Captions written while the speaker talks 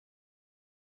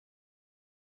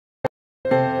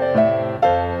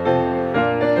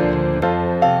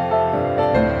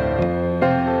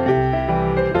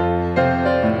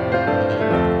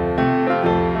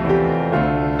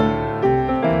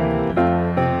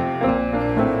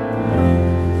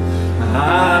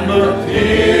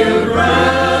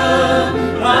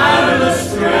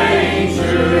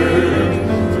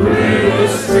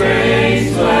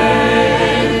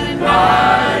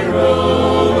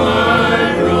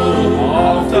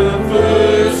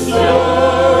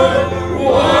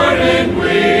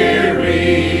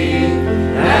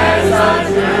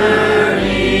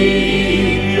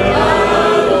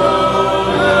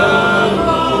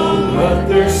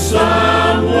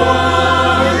Someone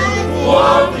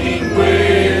walking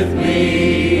with me.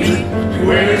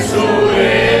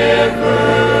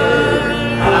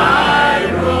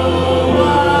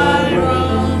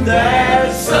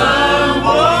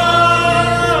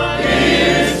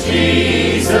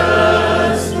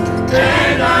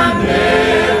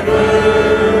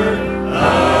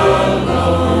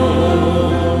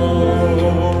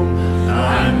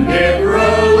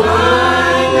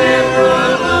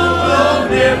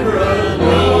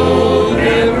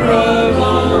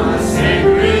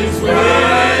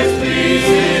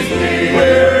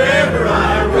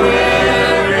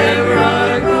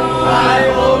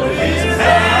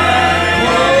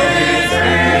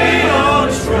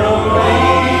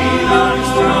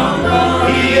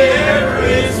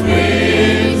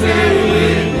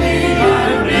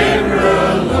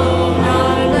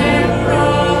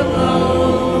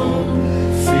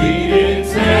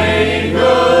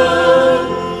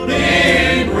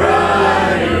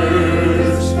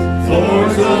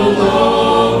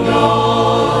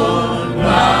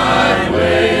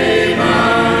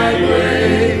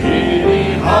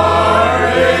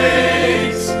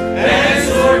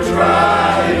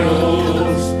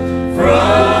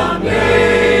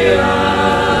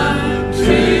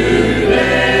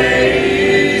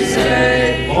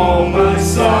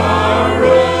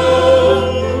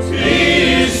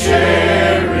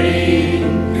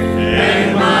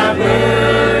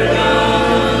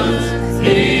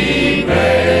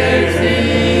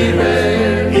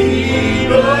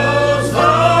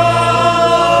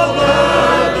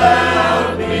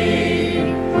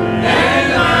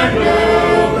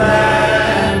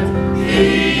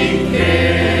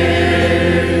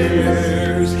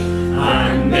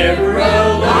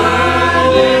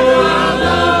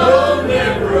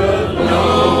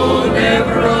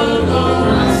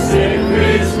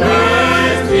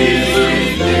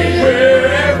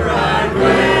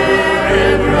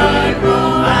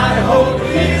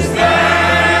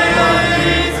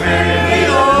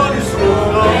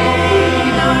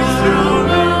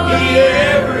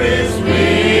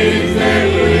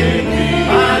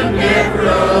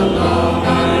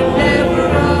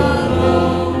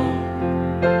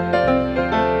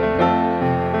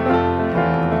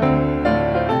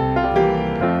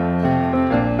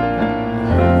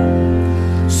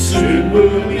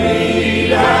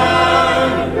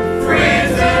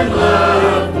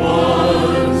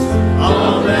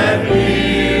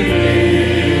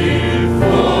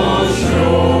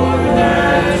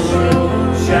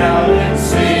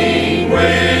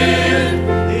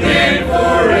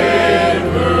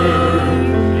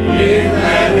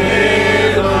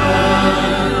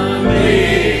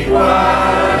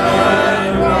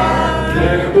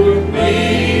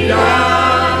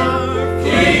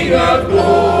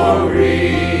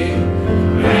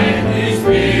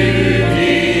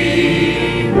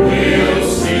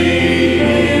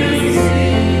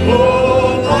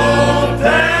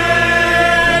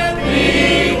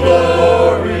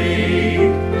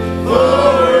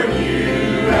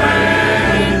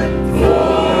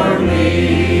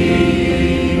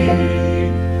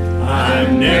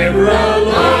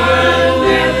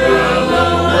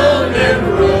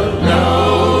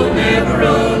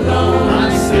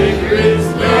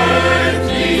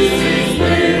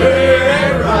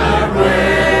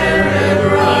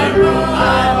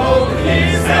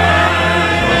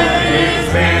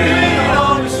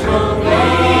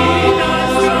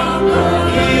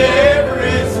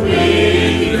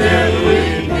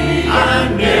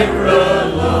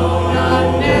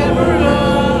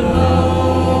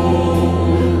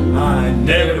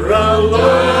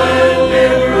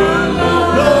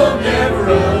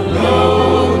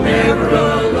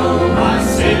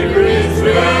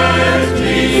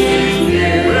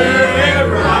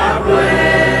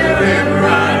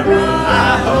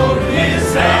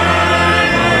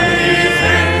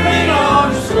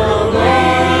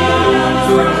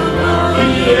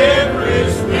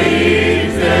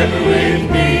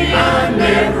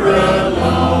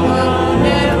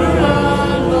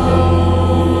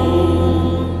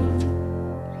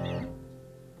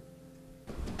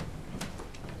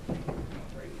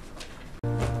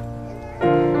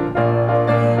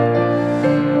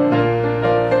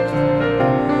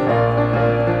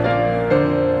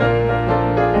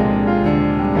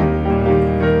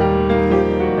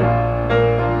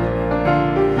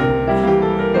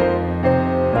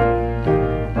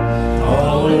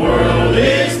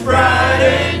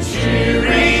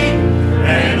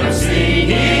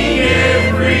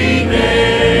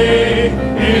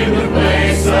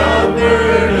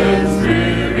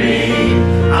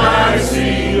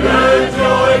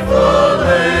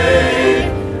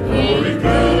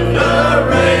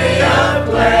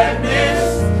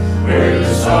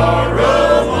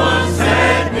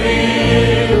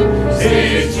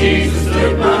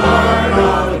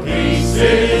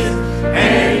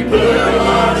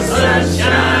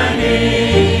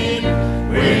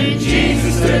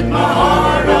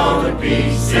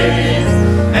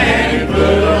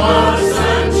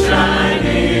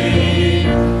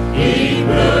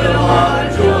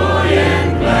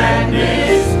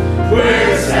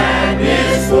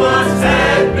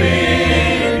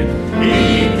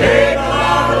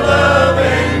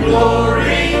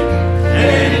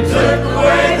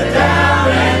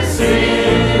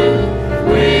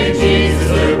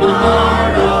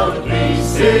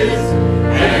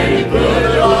 and He put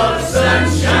a lot of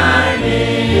sunshine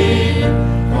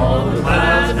in. All the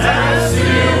clouds have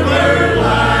silver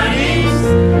linings,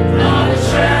 not a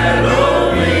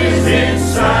shadow is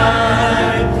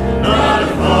inside, not a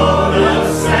thought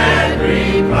of sad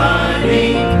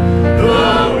repining. The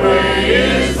way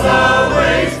is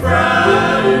always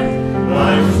bright.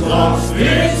 I was lost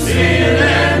in sin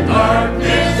and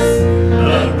darkness,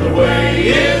 but the way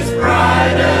is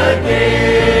bright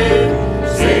again.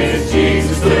 Since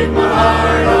Jesus took my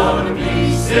heart all to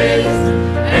pieces,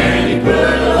 and He put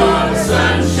a lot of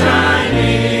sunshine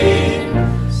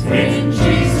in. Since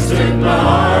Jesus took my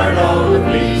heart all to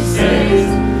pieces,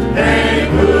 and He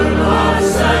put a lot of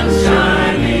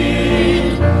sunshine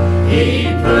in. He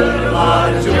put a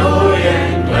lot of joy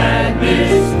and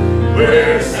gladness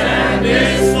where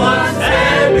sadness once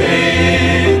had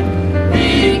been.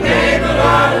 He gave a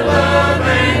lot of love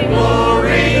and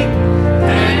glory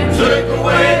and took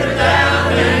away the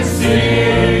doubt and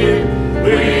sin.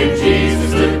 When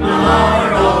Jesus took my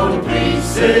heart all to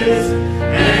pieces,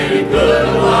 and He put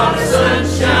a lot of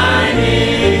sunshine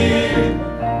in.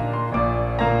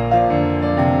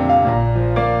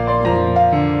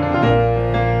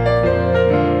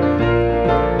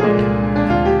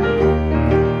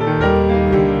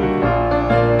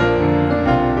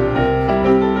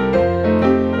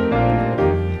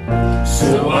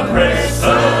 So I press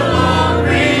along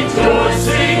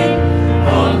rejoicing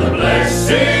on the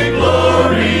blessed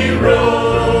glory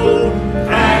road,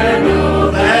 and I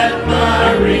know that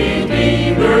my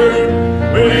Redeemer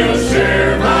will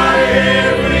share my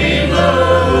every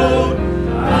load.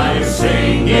 I am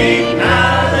singing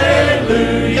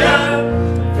hallelujah,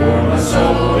 for my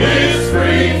soul is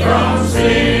free from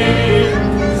sin.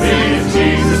 Since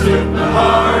Jesus took my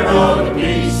heart all to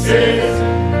pieces,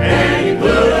 and He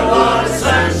put a lot of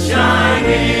sunshine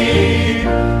in.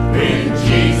 When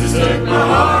Jesus took my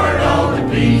heart all to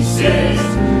pieces,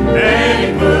 and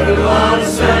He put a lot of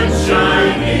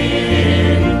sunshine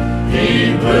in.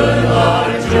 He put a lot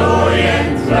of joy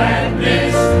and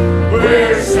gladness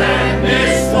where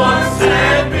sadness once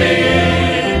had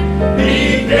been.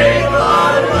 He gave a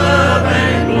lot of love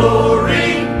and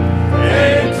glory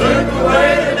and took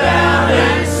away the doubt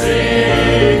and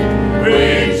sin.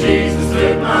 When Jesus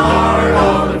took my heart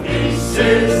all to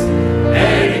pieces,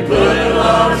 and He put a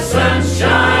lot of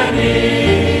sunshine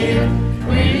in.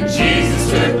 When Jesus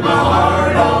took my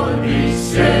heart all to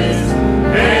pieces,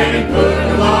 and He put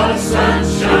a lot of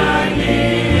sunshine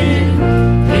in.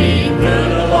 He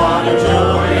put a lot of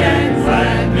joy and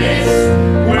gladness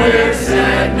where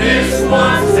sadness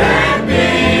once had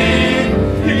been.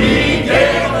 He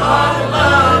gave a lot of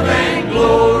love and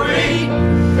glory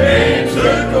and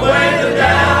took away the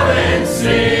doubt and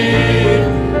sin.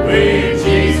 When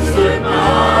Jesus took my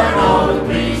heart all to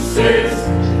pieces,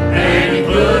 and He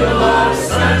put a lot of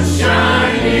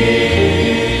sunshine in.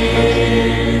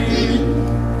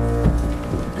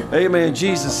 Amen.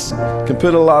 Jesus can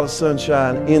put a lot of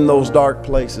sunshine in those dark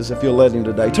places if you'll let Him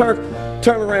today. Turn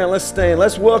around. Let's stand.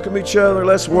 Let's welcome each other.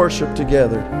 Let's worship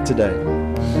together today.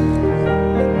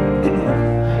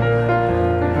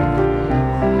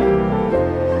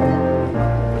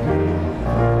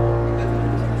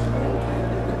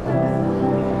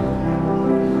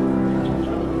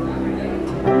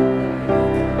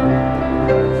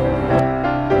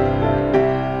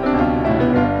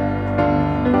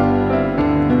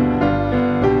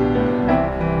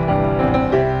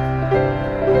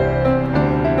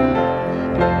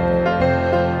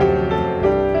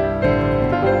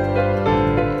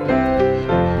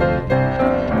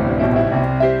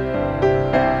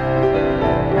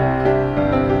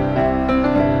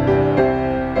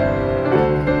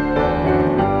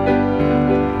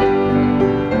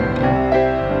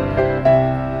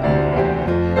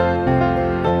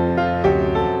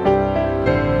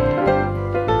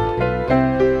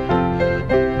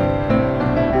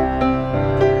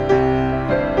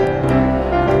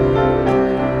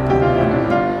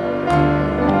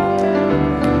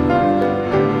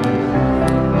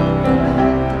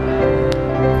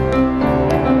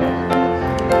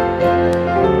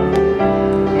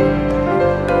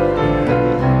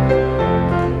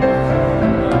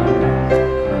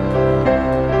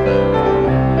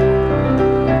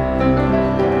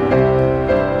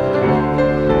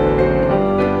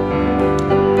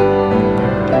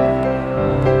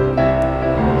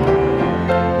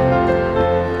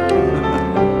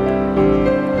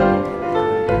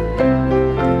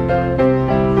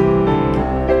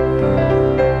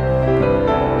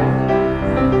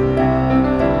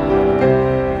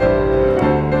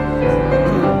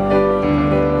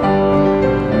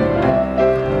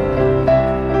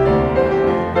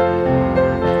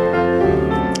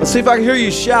 Let's see if I can hear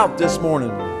you shout this morning.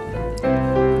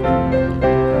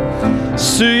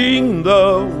 Sing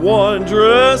the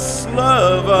wondrous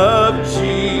love of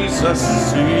Jesus.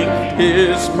 Sing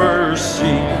His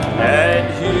mercy and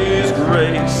His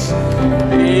grace.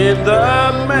 In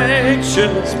the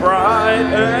mansions bright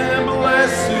and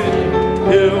blessed,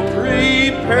 He'll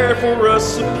prepare for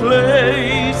us a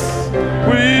place.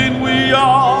 When we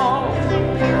all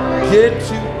get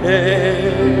to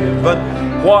heaven,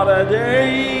 what a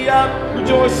day of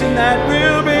rejoicing that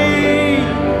will be.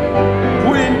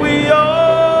 When we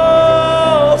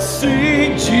all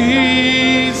see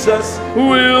Jesus,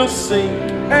 we'll sing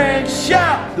and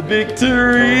shout the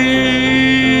victory.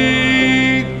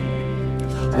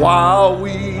 While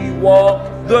we walk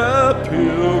the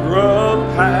pilgrim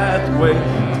pathway,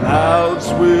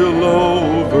 clouds will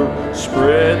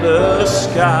overspread the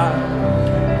sky.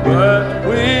 But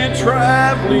when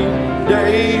traveling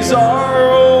days are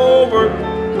over,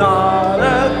 not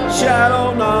a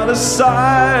shadow, not a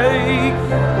sight.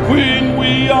 When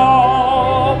we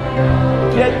all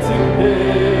get to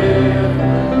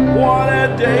heaven, what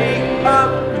a day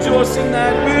of rejoicing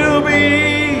that will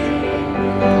be.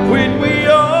 When we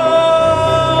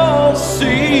all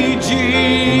see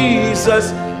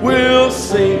Jesus, we'll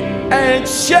sing and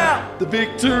shout the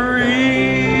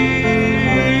victory.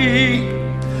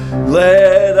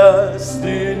 Let us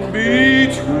then be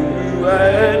true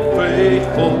and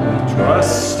faithful,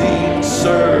 trusting,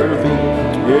 serving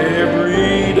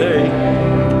every day.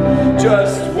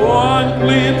 Just one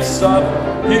glimpse of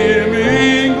Him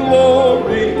in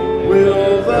glory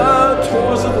will the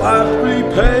toils of life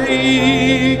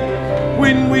repay.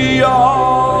 When we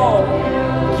all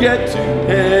get to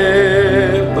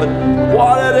heaven,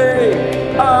 what a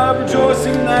day of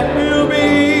rejoicing that will be.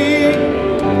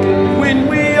 When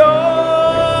we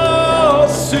all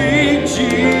see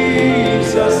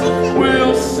Jesus,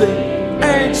 we'll sing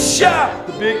and shout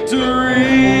the victory.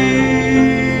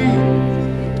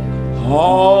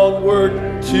 Onward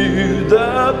to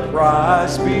the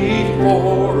prize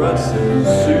before us,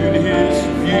 soon His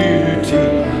beauty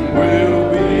will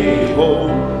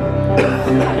behold.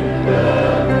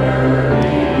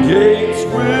 Gates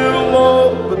will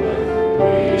open,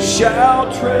 we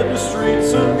shall tread the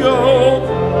streets of gold.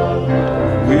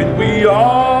 When we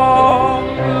all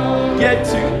get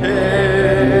to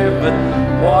heaven,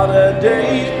 what a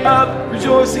day of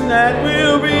rejoicing that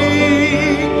will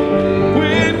be.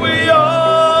 When we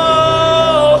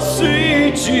all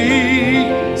see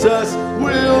Jesus,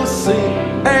 we'll sing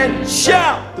and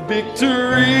shout the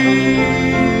victory.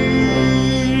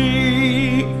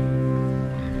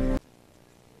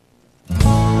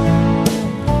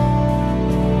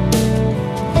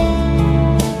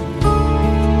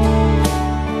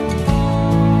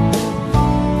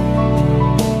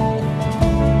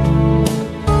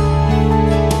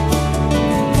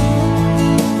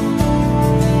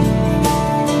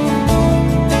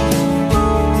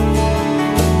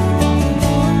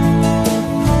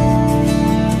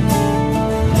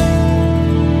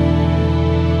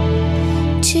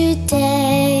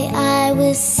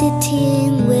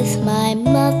 Sitting with my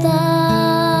mother,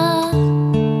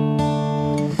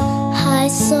 I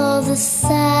saw the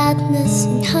sadness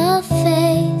in her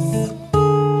face.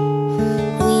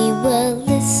 We were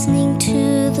listening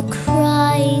to the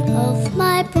crying of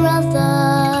my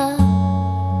brother.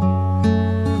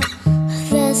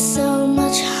 There's so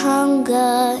much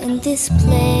hunger in this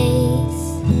place.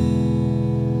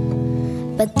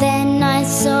 But then I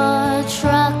saw a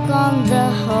truck on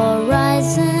the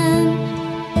horizon.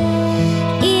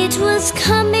 It was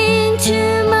coming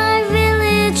to my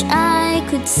village, I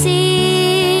could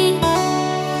see.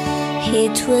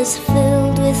 It was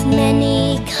filled with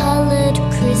many colored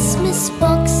Christmas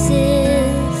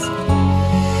boxes,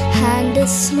 and a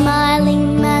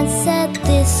smiling man said,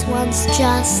 "This one's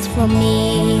just for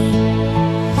me.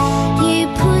 You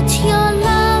put your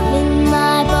love in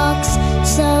my box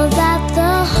so that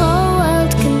the whole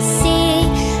world can see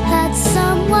that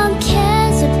someone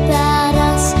cares about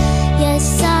us. Yes,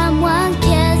 someone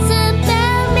cares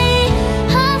about me.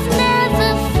 I've never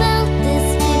felt this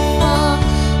before,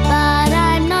 but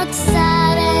I'm not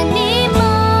sad anymore.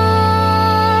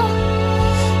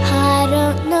 I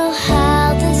don't know how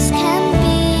this can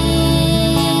be,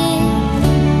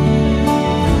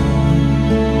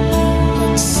 but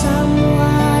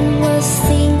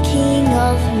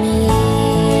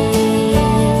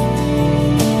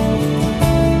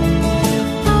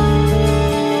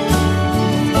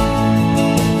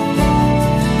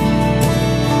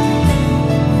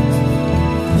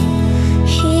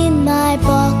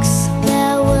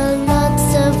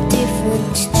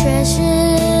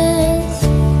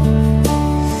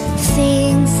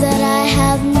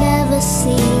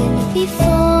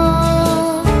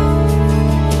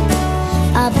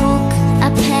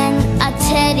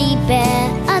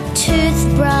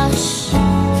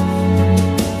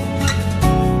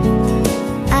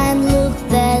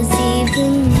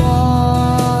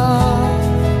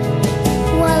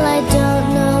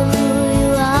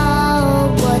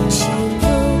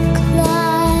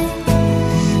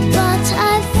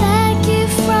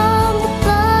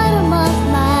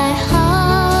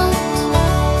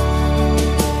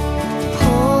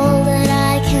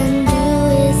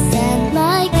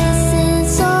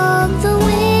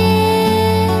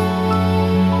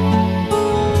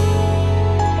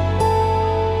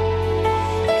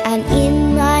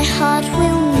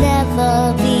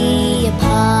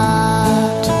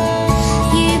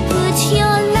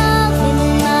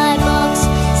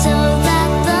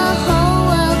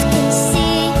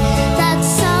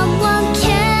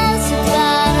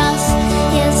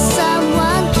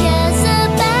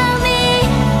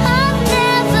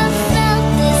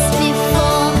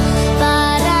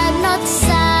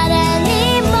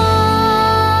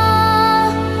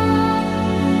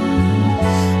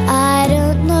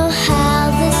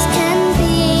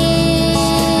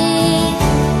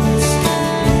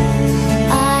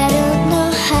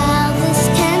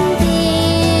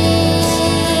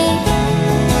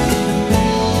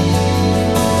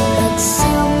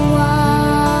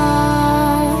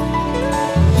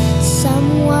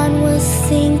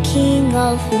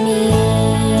of me.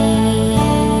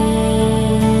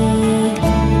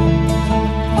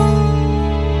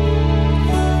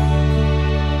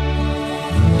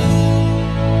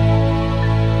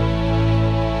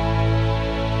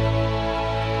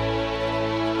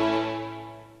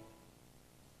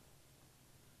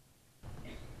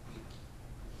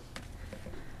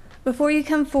 Before you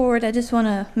come forward, I just want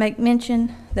to make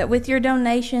mention that with your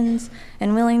donations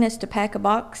and willingness to pack a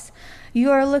box,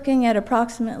 you are looking at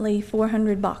approximately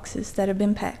 400 boxes that have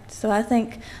been packed. So I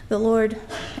think the Lord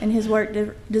and His work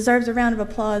deserves a round of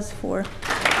applause for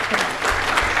that.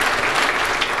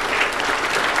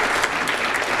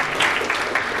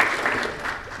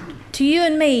 To you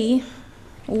and me,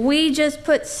 we just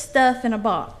put stuff in a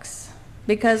box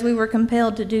because we were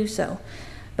compelled to do so.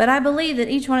 But I believe that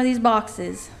each one of these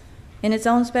boxes, in its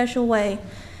own special way,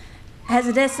 has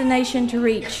a destination to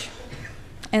reach,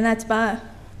 and that's by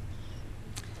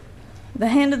the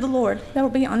hand of the Lord that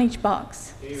will be on each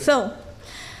box. So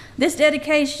this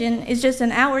dedication is just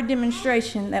an outward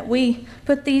demonstration that we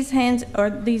put these hands or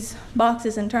these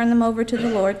boxes and turn them over to the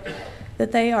Lord,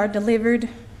 that they are delivered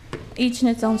each in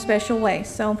its own special way.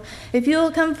 So if you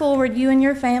will come forward, you and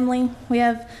your family, we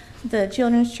have the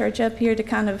children's church up here to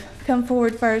kind of come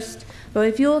forward first. But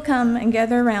if you will come and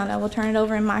gather around, I will turn it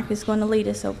over, and Mike is going to lead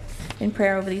us in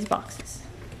prayer over these boxes.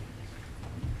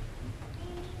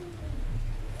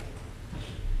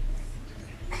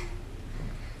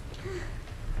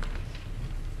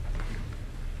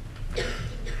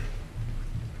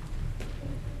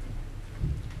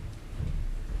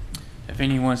 If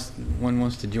anyone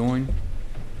wants to join.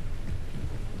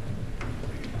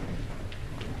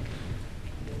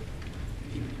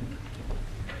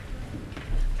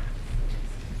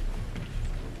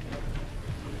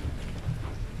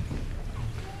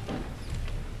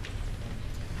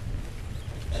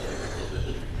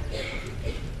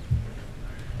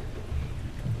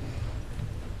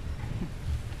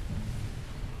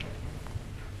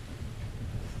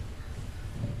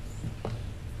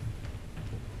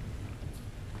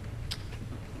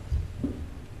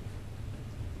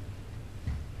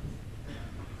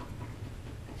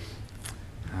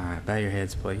 Bow your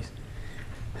heads, please.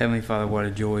 Heavenly Father, what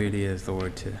a joy it is,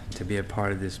 Lord, to be a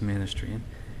part of this ministry. And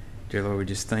dear Lord, we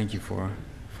just thank you for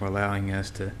allowing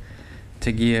us to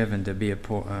give and to be a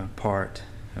part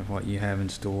of what you have in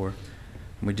store.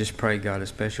 And we just pray, God, a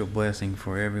special blessing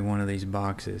for every one of these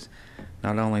boxes,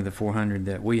 not only the 400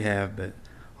 that we have, but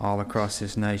all across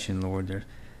this nation, Lord. There's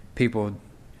people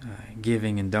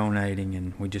giving and donating,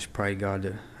 and we just pray,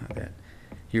 God, that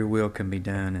your will can be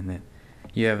done, and that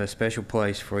you have a special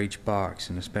place for each box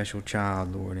and a special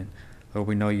child, Lord. And Lord,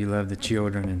 we know you love the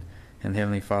children, and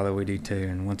Heavenly Father, we do too.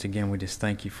 And once again, we just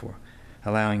thank you for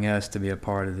allowing us to be a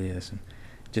part of this. And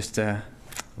just,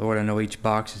 Lord, I know each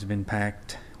box has been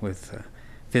packed with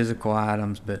physical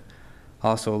items, but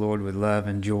also, Lord, with love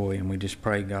and joy. And we just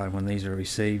pray, God, when these are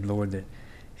received, Lord, that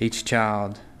each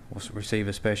child will receive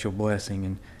a special blessing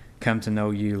and come to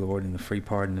know you, Lord, in the free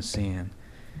pardon of sin.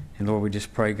 And Lord, we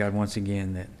just pray, God, once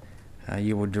again that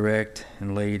you will direct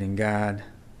and lead and guide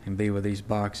and be with these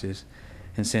boxes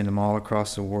and send them all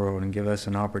across the world, and give us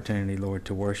an opportunity, Lord,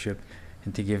 to worship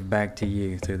and to give back to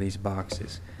you through these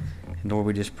boxes. And Lord,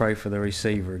 we just pray for the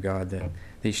receiver, God, that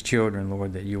these children,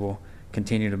 Lord, that you will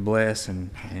continue to bless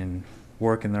and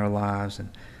work in their lives,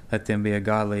 and let them be a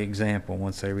godly example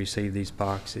once they receive these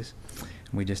boxes.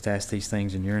 And we just ask these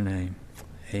things in your name.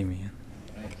 Amen.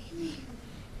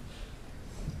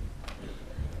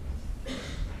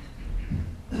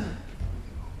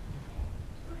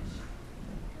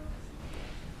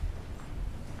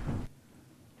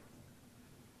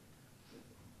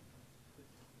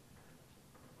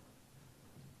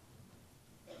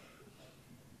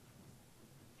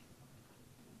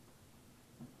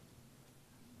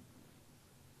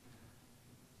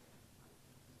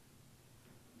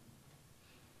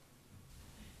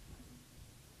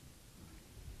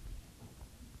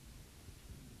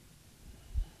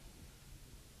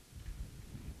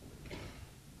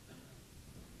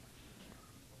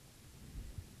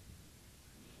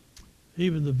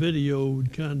 Even the video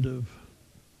would kind of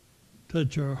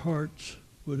touch our hearts,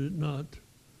 would it not?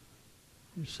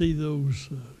 You see those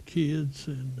kids,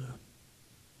 and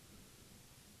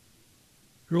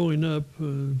growing up at a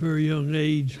very young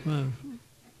age, my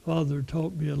father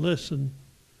taught me a lesson.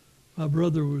 My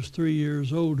brother was 3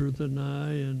 years older than I,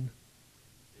 and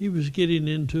he was getting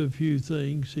into a few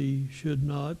things he should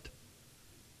not.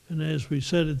 And as we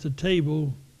sat at the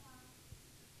table,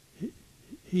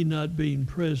 he not being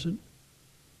present,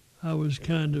 I was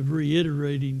kind of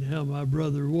reiterating how my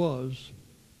brother was.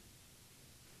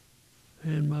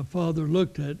 And my father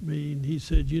looked at me and he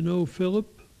said, "You know,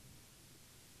 Philip,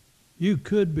 you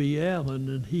could be Alan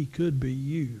and he could be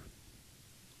you."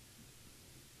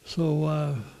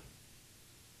 So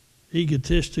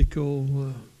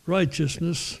egotistical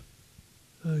righteousness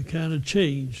kind of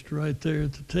changed right there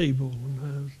at the table. And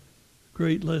that was a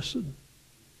great lesson.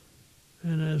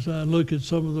 And as I look at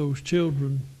some of those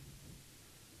children,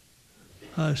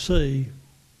 I say,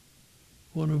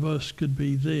 one of us could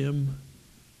be them,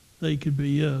 they could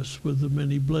be us with the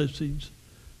many blessings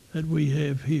that we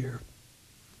have here.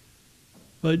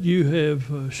 But you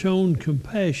have shown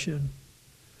compassion,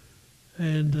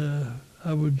 and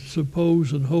I would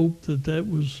suppose and hope that that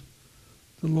was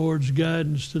the Lord's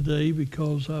guidance today,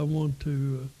 because I want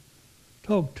to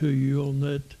talk to you on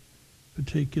that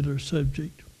particular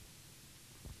subject.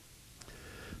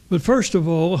 But first of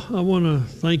all, I want to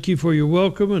thank you for your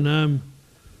welcome, and I'm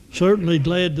certainly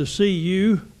glad to see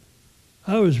you.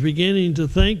 I was beginning to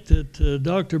think that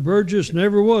Dr. Burgess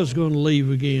never was going to leave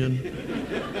again.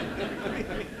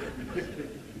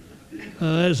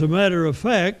 As a matter of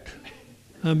fact,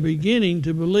 I'm beginning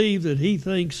to believe that he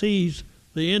thinks he's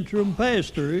the interim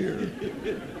pastor here.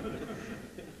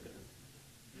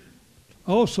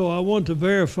 Also, I want to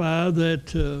verify that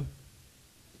the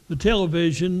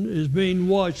television is being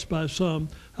watched by some.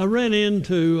 I ran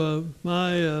into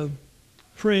my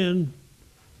friend,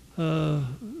 matter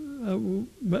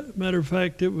of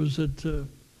fact, it was at the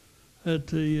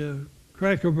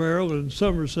Cracker Barrel in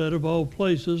Somerset, of all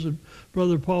places, and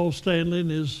Brother Paul Stanley and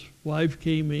his wife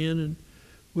came in, and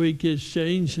we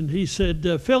exchanged, and he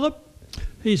said, "Philip,"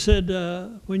 he said,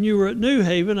 "when you were at New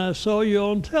Haven, I saw you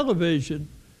on television."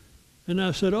 And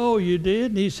I said, "Oh, you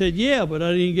did?" And he said, "Yeah, but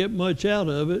I didn't get much out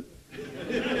of it."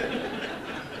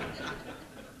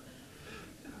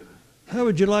 How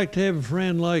would you like to have a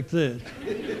friend like that?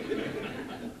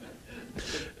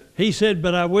 He said,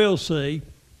 "But I will say,"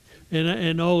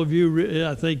 and all of you,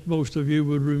 I think most of you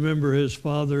would remember his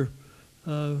father,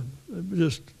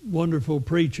 just wonderful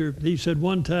preacher. He said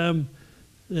one time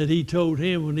that he told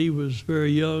him when he was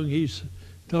very young, he's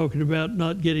talking about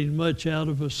not getting much out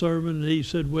of a sermon, and he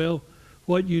said, "Well,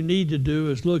 what you need to do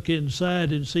is look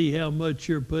inside and see how much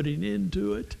you're putting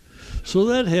into it." So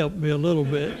that helped me a little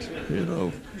bit,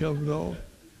 coming on.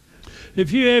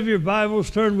 If you have your Bibles,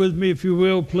 turn with me, if you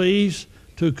will, please,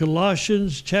 to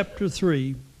Colossians chapter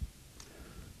 3.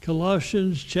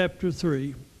 Colossians chapter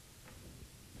 3.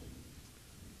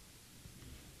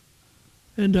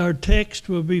 And our text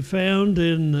will be found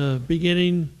in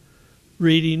beginning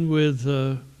reading with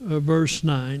verse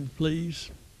 9, please.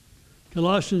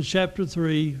 Colossians chapter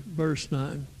 3, verse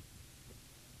 9.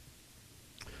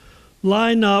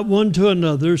 "Lie not one to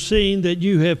another, seeing that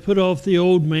you have put off the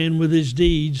old man with his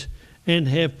deeds, and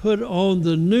have put on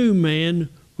the new man,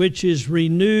 which is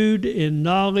renewed in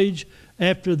knowledge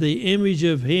after the image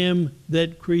of him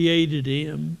that created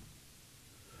him.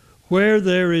 Where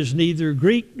there is neither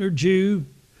Greek nor Jew,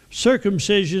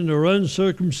 circumcision or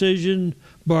uncircumcision,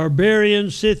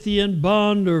 barbarian, Scythian,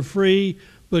 bond or free,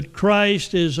 but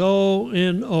Christ is all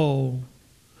in all.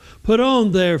 Put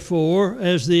on, therefore,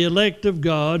 as the elect of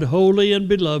God, holy and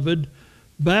beloved,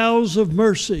 bowels of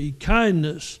mercy,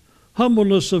 kindness,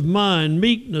 humbleness of mind,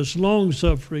 meekness,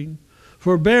 long-suffering,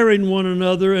 forbearing one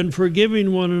another and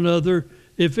forgiving one another,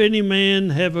 if any man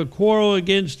have a quarrel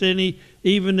against any,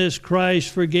 even as Christ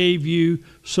forgave you,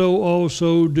 so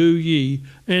also do ye.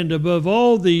 And above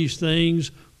all these things,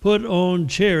 put on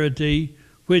charity,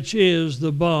 which is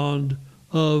the bond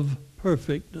of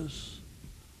perfectness."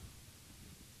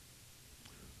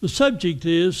 The subject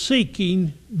is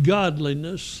seeking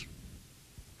godliness.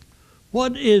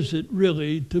 What is it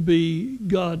really to be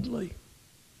godly?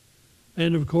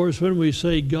 And of course, when we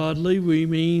say godly, we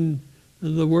mean,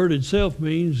 the word itself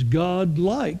means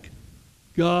God-like,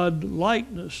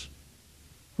 God-likeness,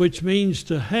 which means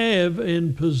to have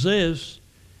and possess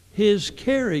his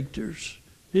characters,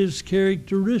 his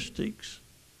characteristics.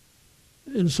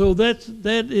 And so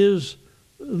that is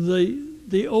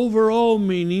the overall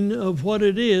meaning of what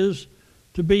it is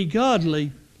to be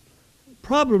godly.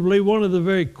 Probably one of the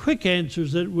very quick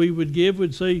answers that we would give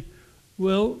would say,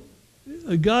 well,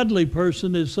 a godly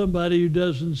person is somebody who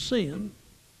doesn't sin.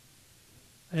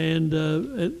 And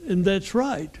that's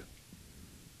right.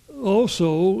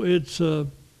 Also,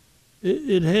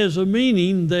 it has a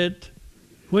meaning that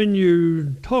when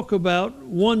you talk about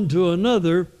one to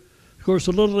another, of course,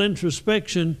 a little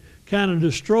introspection kind of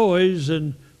destroys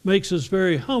and makes us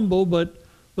very humble, but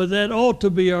that ought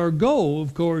to be our goal,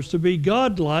 of course, to be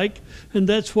godlike, and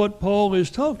that's what Paul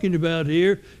is talking about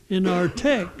here in our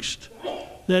text,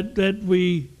 that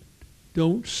we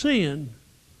don't sin.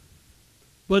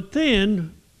 But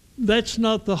then, that's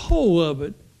not the whole of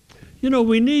it. You know,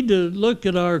 we need to look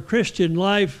at our Christian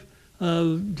life.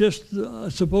 I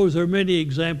suppose there are many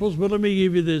examples, but let me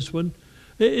give you this one.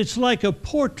 It's like a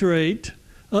portrait,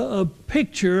 a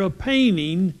picture, a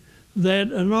painting that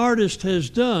an artist has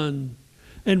done.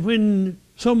 And when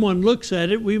someone looks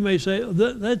at it, we may say,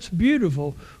 that's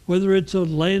beautiful. Whether it's a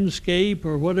landscape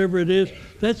or whatever it is,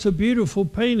 that's a beautiful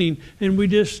painting. And we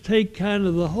just take kind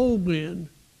of the whole in.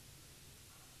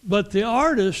 But the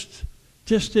artist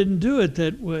just didn't do it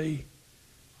that way.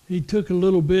 He took a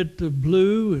little bit of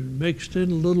blue and mixed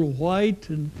in a little white,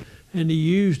 and he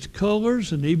used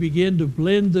colors, and he began to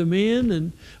blend them in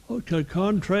and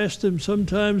contrast them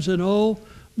sometimes and all.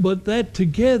 But that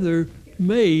together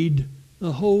made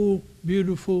a whole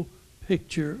beautiful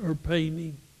picture or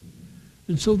painting.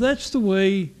 And so that's the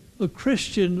way a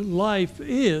Christian life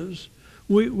is.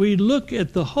 We look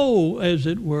at the whole, as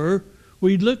it were.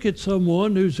 We look at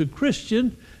someone who's a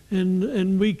Christian,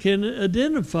 and we can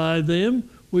identify them.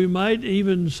 We might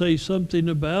even say something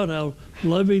about how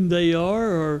loving they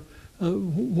are, or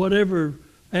whatever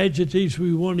adjectives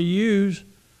we want to use.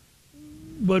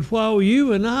 But while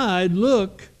you and I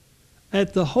look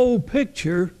at the whole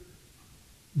picture,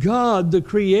 God, the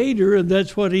Creator, and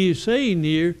that's what he is saying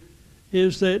here,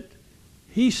 is that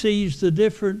he sees the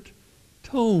different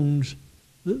tones,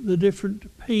 the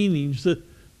different paintings,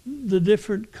 the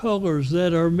different colors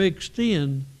that are mixed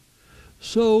in.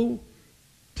 So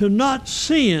to not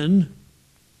sin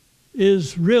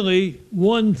is really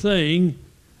one thing,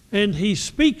 and he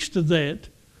speaks to that,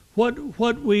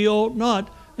 what we ought not.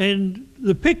 And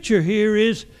the picture here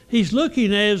is he's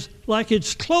looking as like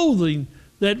it's clothing,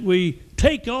 that we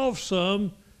take off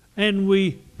some and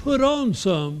we put on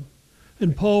some.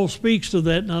 And Paul speaks to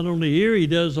that not only here, he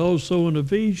does also in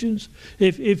Ephesians.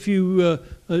 If you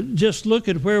just look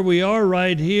at where we are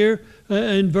right here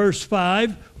in verse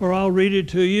 5, or I'll read it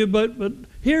to you, but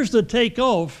here's the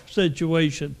take-off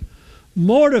situation.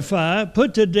 Mortify,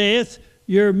 put to death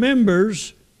your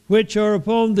members which are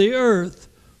upon the earth,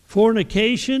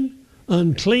 fornication,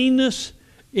 uncleanness,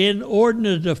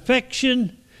 inordinate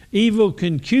affection, evil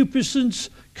concupiscence,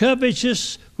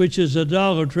 covetousness, which is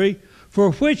idolatry,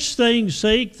 for which things'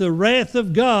 sake the wrath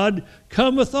of God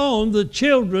cometh on the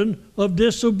children of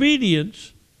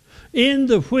disobedience, in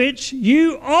the which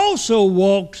you also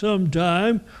walked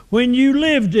sometime when you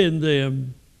lived in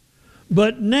them.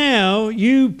 But now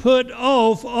you put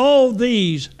off all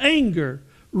these: anger,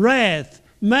 wrath,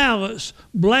 malice,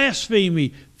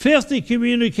 blasphemy, filthy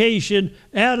communication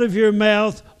out of your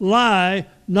mouth. Lie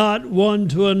not one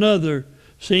to another,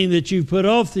 seeing that you put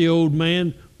off the old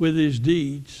man with his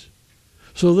deeds.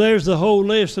 So there's the whole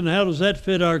list, and how does that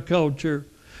fit our culture?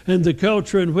 And the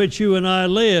culture in which you and I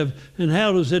live, and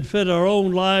how does it fit our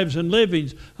own lives and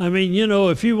livings? I mean, you know,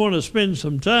 if you want to spend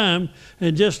some time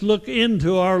and just look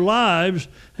into our lives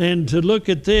and to look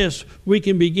at this, we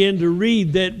can begin to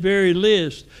read that very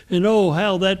list. And oh,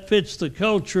 how that fits the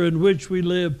culture in which we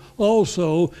live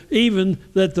also, even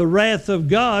that the wrath of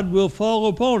God will fall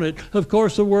upon it. Of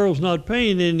course, the world's not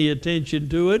paying any attention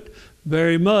to it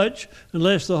very much,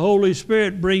 unless the Holy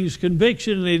Spirit brings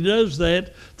conviction, and he does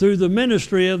that through the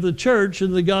ministry of the church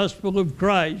and the gospel of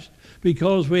Christ,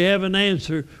 because we have an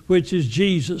answer, which is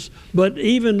Jesus. But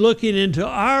even looking into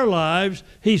our lives,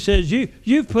 he says,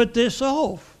 you've put this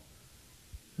off.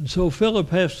 And so Philip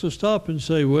has to stop and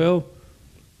say, well,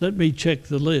 let me check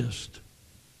the list.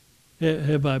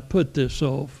 Have I put this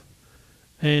off?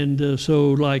 And so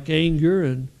like anger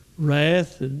and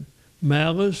wrath and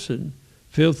malice and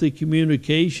filthy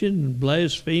communication and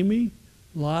blasphemy,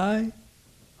 lie.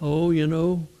 Oh, you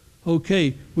know,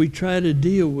 okay, we try to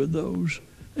deal with those,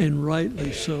 and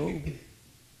rightly so.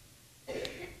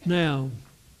 Now,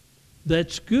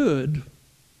 that's good,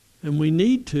 and we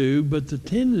need to, but the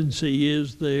tendency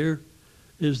is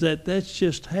that that's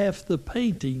just half the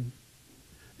painting,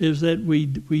 is that we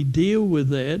deal with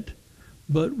that,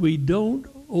 but we don't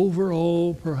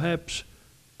overall perhaps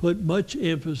put much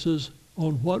emphasis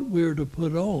on what we're to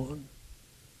put on.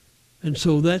 And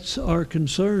so that's our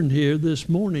concern here this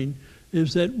morning,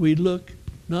 is that we look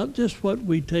not just what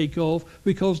we take off,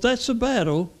 because that's a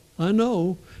battle, I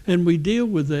know, and we deal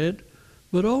with that,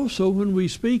 but also when we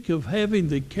speak of having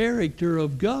the character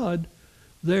of God,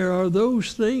 there are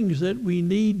those things that we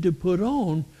need to put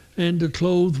on and to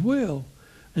clothe well.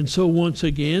 And so once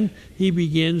again, he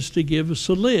begins to give us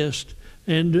a list,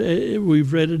 and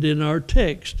we've read it in our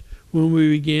text. When we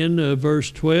begin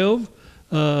verse 12,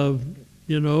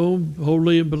 you know,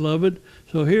 holy and beloved.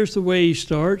 So here's the way he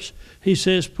starts. He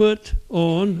says, put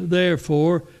on,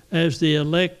 therefore, as the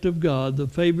elect of God, the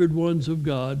favored ones of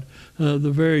God, the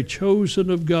very chosen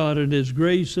of God and His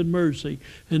grace and mercy.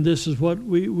 And this is what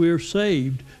we're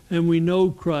saved, and we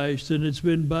know Christ, and it's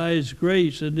been by His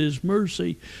grace and His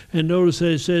mercy. And notice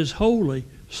that it says, holy,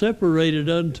 separated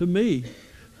unto me.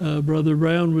 Brother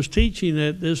Brown was teaching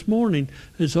that this morning.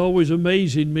 It's always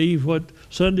amazing me what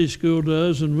Sunday school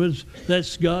does, and when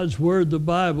that's God's Word, the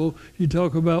Bible. You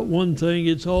talk about one thing,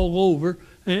 it's all over,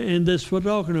 and that's what we're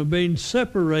talking about, being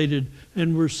separated,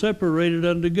 and we're separated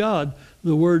unto God.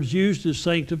 The word's used is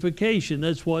sanctification.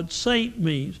 That's what saint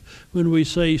means. When we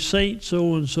say saint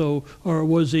so-and-so, or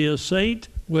was he a saint?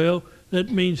 Well, that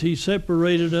means he's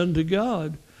separated unto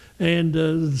God.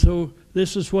 And so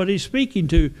this is what he's speaking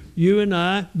to. You and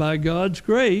I, by God's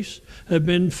grace, have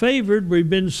been favored, we've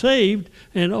been saved,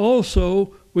 and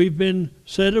also we've been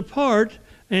set apart.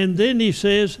 And then he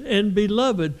says, and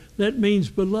beloved. That means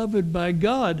beloved by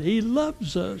God. He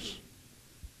loves us.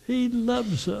 He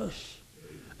loves us.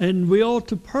 And we ought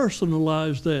to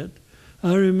personalize that.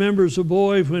 I remember as a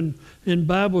boy when in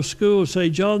Bible school, say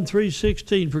John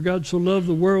 3:16, for God so loved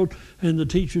the world, and the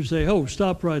teacher say, oh,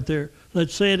 stop right there.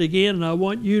 Let's say it again, and I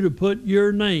want you to put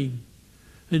your name.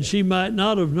 And she might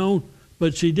not have known,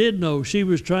 but she did know. She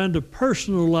was trying to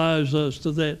personalize us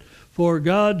to that. For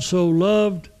God so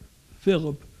loved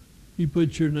Philip. You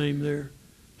put your name there.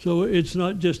 So it's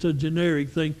not just a generic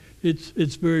thing.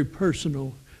 It's very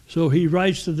personal. So he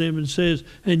writes to them and says,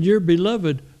 and you're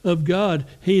beloved of God.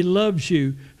 He loves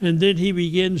you. And then he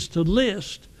begins to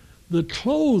list the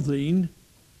clothing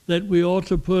that we ought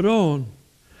to put on.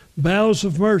 Bowels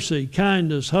of mercy,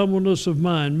 kindness, humbleness of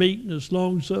mind, meekness,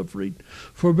 long-suffering,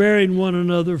 forbearing one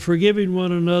another, forgiving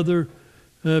one another.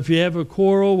 If you have a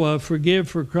quarrel, forgive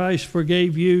for Christ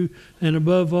forgave you, and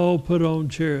above all, put on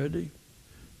charity.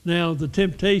 Now, the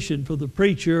temptation for the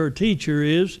preacher or teacher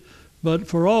is, but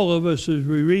for all of us as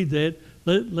we read that,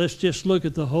 let's just look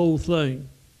at the whole thing.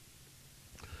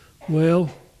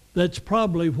 Well, that's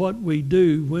probably what we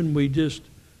do when we just,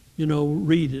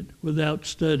 read it without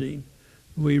studying.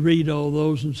 We read all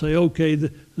those and say, okay,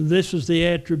 this is the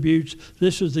attributes,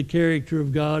 this is the character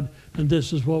of God, and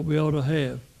this is what we ought to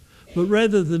have. But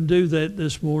rather than do that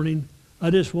this morning, I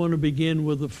just want to begin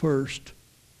with the first.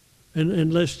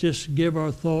 And let's just give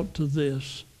our thought to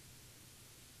this.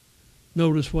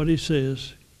 Notice what he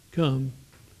says. Come.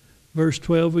 Verse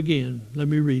 12 again. Let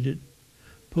me read it.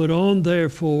 Put on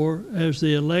therefore as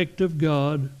the elect of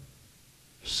God,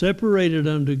 separated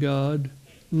unto God,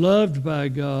 loved by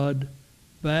God,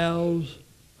 bowels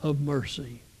of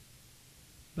mercy.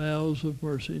 Bowels of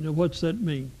mercy. Now what's that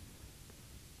mean?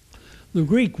 The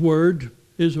Greek word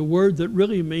is a word that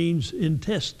really means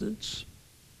intestines.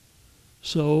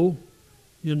 So,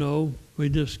 we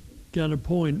just got a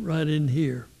point right in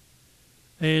here.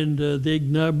 And the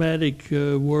enigmatic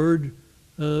word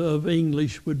of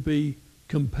English would be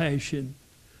compassion.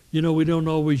 We don't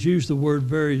always use the word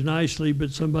very nicely,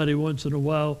 but somebody once in a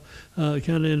while kind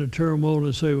of in a turmoil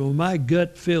and say, well, my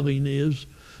gut feeling is,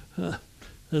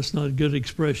 that's not a good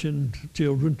expression,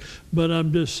 children, but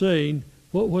I'm just saying,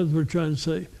 what we're trying to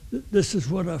say, this is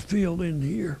what I feel in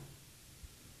here.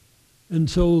 And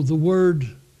so the word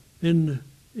in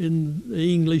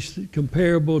English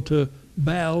comparable to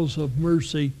bowels of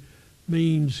mercy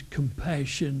means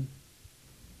compassion,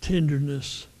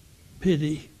 tenderness,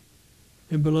 pity.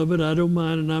 And beloved, I don't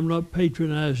mind, and I'm not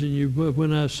patronizing you, but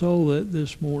when I saw that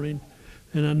this morning,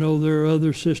 and I know there are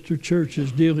other sister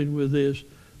churches dealing with this,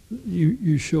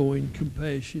 you're showing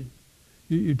compassion.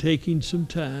 You're taking some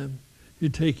time. You're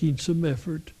taking some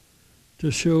effort to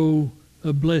show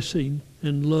a blessing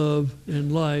and love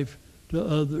and life to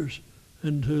others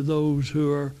and to those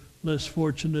who are less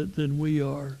fortunate than we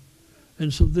are.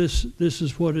 And so this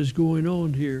is what is going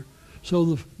on here.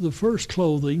 So the first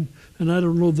clothing, and I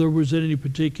don't know if there was any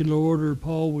particular order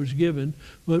Paul was given,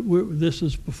 but this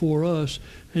is before us,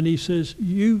 and he says,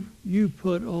 you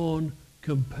put on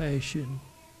compassion.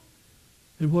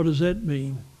 And what does that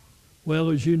mean? Well,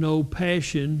 as you know,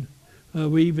 passion,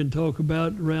 we even talk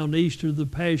about around Easter the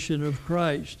passion of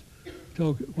Christ.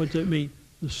 What that mean?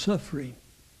 The suffering.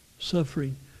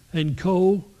 And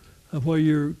where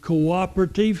you're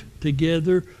cooperative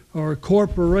together, or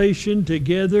corporation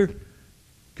together.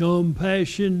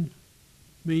 Compassion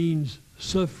means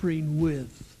suffering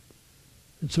with.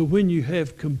 And so when you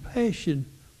have compassion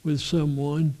with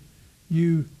someone,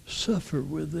 you suffer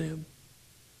with them.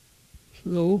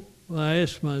 So I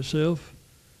ask myself,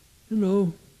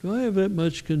 do I have that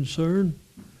much concern?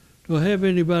 Do I have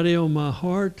anybody on my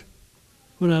heart?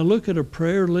 When I look at a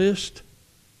prayer list,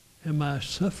 am I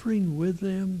suffering with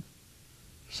them?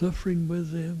 Suffering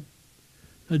with them?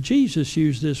 Jesus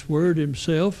used this word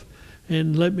himself.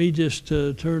 And let me just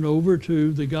turn over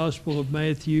to the Gospel of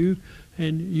Matthew.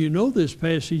 And you know this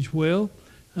passage well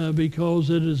because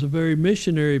it is a very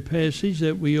missionary passage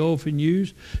that we often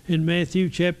use. In Matthew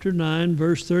chapter 9,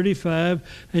 verse 35,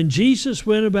 "And Jesus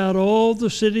went about all the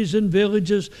cities and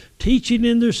villages, teaching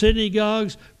in their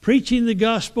synagogues, preaching the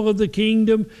gospel of the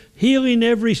kingdom, healing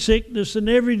every sickness and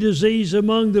every disease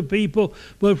among the people.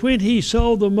 But when he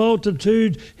saw the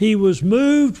multitude, he was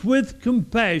moved with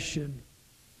compassion."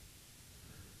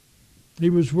 He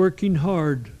was working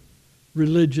hard,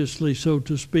 religiously, so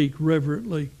to speak,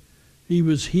 reverently. He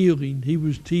was healing. He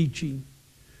was teaching.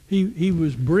 He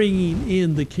was bringing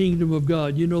in the kingdom of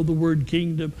God. You know the word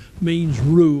kingdom means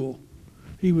rule.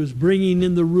 He was bringing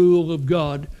in the rule of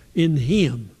God in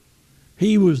him.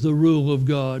 He was the rule of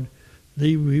God.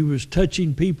 He was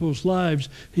touching people's lives.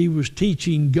 He was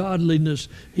teaching godliness.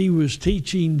 He was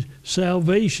teaching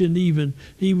salvation even.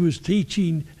 He was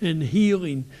teaching and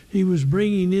healing. He was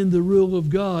bringing in the rule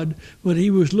of God. But he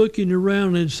was looking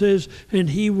around and says, "And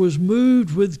he was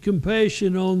moved with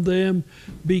compassion on them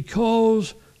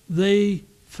because they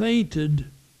fainted."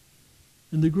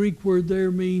 And the Greek word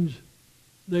there means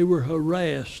they were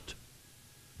harassed.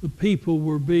 The people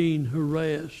were being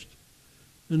harassed.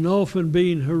 And often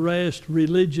being harassed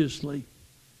religiously.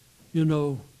 You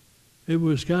know, it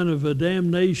was kind of a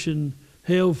damnation,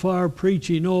 hellfire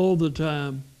preaching all the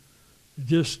time,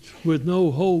 just with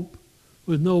no hope,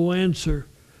 with no answer.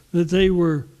 That they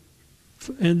were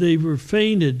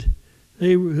fainted.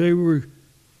 They were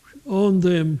on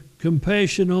them,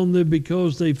 compassion on them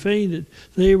because they fainted.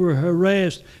 They were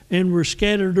harassed and were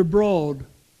scattered abroad,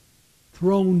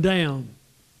 thrown down,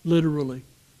 literally.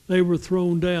 They were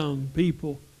thrown down,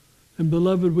 people. And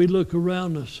beloved, we look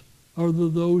around us. Are there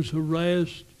those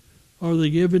harassed? Are they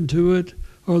given to it?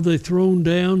 Are they thrown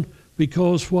down?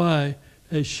 Because why?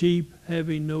 As sheep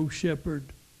having no shepherd.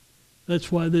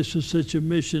 That's why this is such a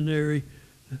missionary.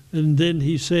 And then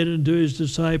he said unto his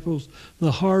disciples,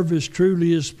 "The harvest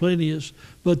truly is plenteous,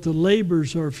 but the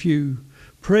labors are few.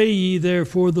 Pray ye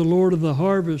therefore the Lord of the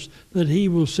harvest, that he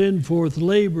will send forth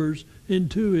laborers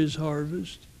into his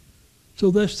harvest." So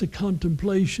that's the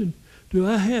contemplation. Do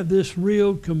I have this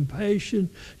real compassion?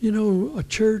 You know, a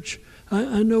church,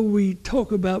 I know we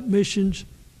talk about missions,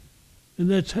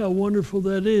 and that's how wonderful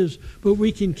that is, but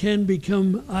we can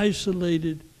become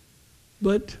isolated.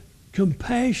 But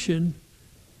compassion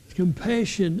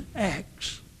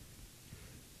acts.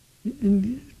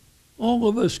 And all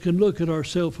of us can look at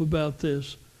ourselves about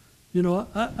this. You know,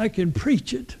 I can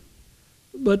preach it,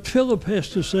 but Philip has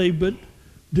to say, but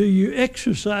do you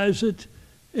exercise it,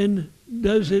 and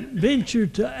does it venture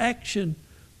to action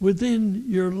within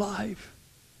your life?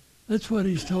 That's what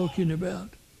he's talking about.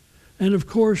 And of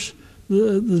course,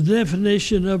 the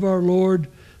definition of our Lord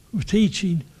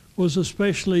teaching was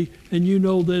especially, and you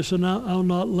know this, and I'll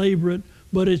not labor it,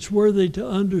 but it's worthy to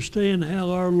understand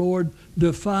how our Lord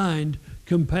defined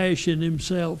compassion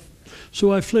himself.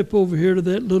 So I flip over here to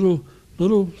that little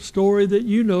story that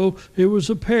you know. It was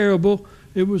a parable.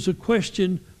 It was a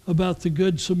question about the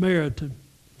Good Samaritan.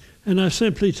 And I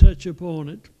simply touch upon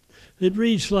it. It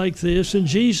reads like this: "And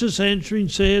Jesus answering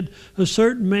said, A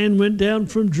certain man went down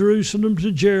from Jerusalem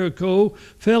to Jericho,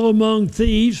 fell among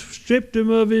thieves, stripped him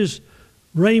of his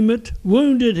raiment,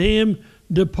 wounded him,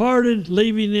 departed,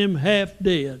 leaving him half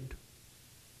dead."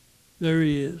 There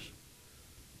he is.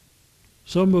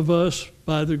 Some of us,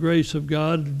 by the grace of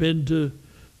God, have been to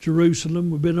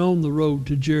Jerusalem. We've been on the road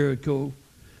to Jericho.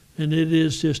 And it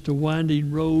is just a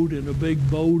winding road, and a big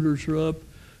boulders are up.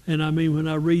 And I mean, when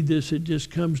I read this, it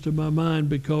just comes to my mind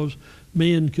because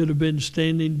men could have been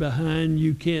standing behind,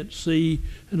 you can't see,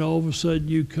 and all of a sudden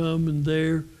you come and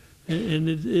there, and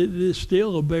it is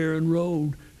still a barren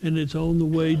road, and it's on the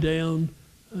way down,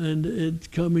 and it's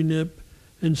coming up.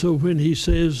 And so when he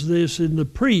says this, and the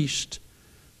priest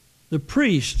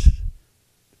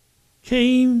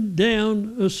came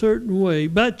down a certain way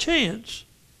by chance,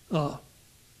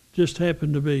 just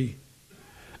happened to be.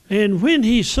 And when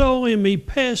he saw him, he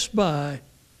passed by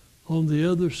on the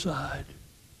other side.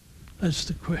 That's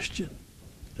the question.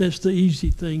 That's the easy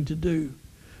thing to do,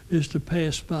 is to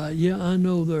pass by. Yeah, I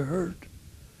know they're hurt.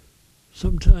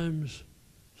 Sometimes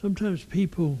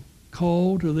people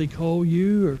called, or they call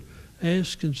you or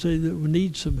ask and say that we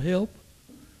need some help.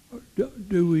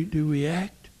 Do we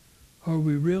act? Are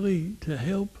we really to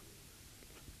help?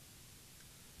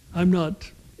 I'm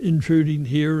not intruding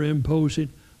here or imposing.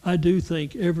 I do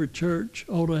think every church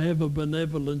ought to have a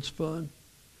benevolence fund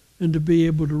and to be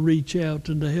able to reach out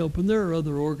and to help. And there are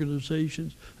other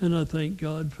organizations, and I thank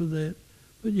God for that.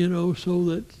 But, you know, so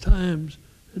that times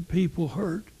that people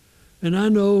hurt. And I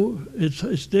know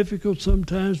it's difficult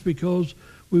sometimes because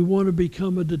we want to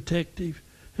become a detective.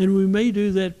 And we may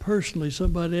do that personally.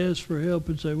 Somebody asks for help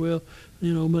and say, well,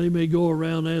 you know, they may go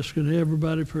around asking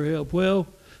everybody for help. Well,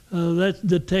 that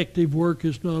detective work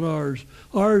is not ours.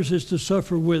 Ours is to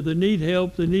suffer with. They need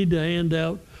help. They need to hand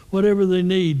out whatever they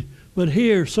need. But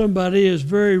here, somebody is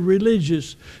very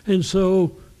religious. And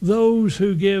so those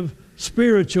who give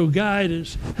spiritual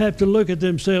guidance have to look at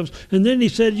themselves. And then he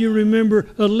said, you remember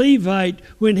a Levite,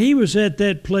 when he was at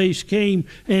that place, came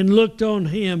and looked on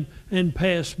him and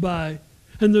passed by.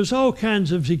 And there's all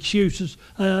kinds of excuses,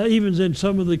 even in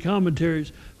some of the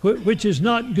commentaries, which is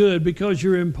not good because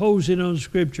you're imposing on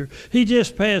Scripture. He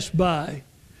just passed by.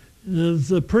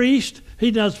 The priest,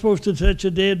 he's not supposed to touch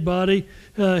a dead body.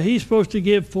 He's supposed to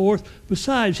give forth.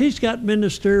 Besides, he's got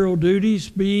ministerial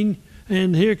duties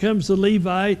and here comes the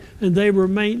Levite, and they were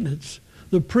maintenance.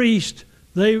 The priest,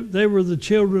 they were the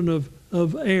children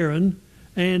of Aaron,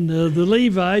 and the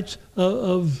Levites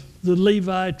of the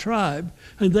Levi tribe.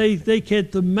 And they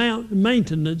kept the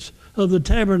maintenance of the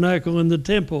tabernacle and the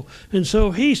temple. And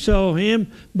so he saw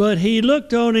him, but he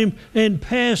looked on him and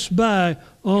passed by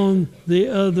on the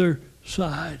other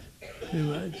side.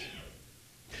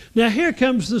 Now here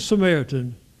comes the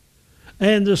Samaritan.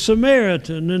 And the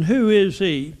Samaritan, and who is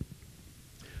he?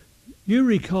 You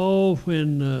recall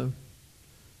when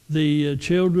the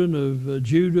children of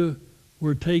Judah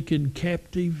were taken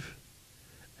captive,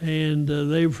 and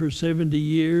they were for 70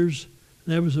 years.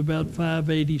 That was about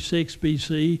 586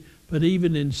 BC. But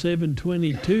even in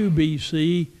 722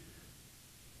 BC,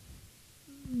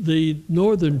 the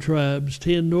northern tribes,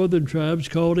 10 northern tribes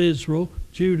called Israel,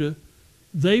 Judah,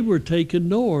 they were taken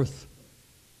north.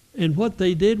 And what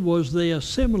they did was they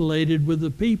assimilated with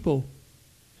the people.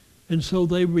 And so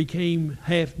they became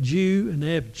half Jew and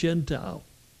half Gentile.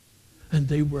 And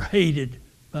they were hated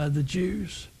by the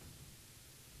Jews.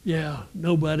 Yeah,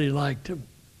 nobody liked them.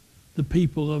 The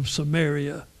people of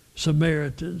Samaria,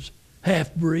 Samaritans,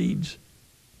 half-breeds,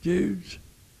 Jews.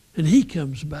 And he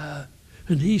comes by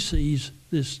and he sees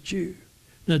this Jew.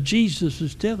 Now Jesus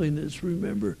is telling this,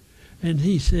 remember? And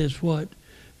he says what?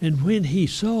 And when he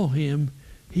saw him,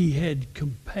 he had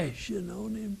compassion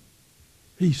on him.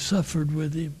 He suffered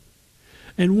with him.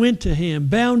 And went to him,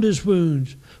 bound his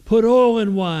wounds, put oil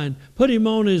and wine, put him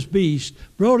on his beast,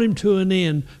 brought him to an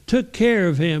inn, took care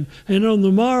of him. And on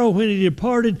the morrow when he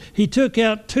departed, he took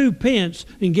out 2 pence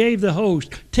and gave the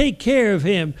host, take care of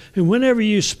him. And whenever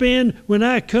you spend, when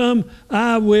I come,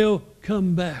 I will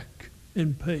come back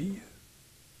and pay you.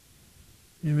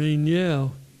 You mean, yeah,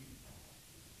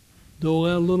 dole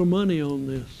out a little money on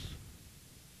this.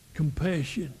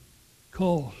 Compassion,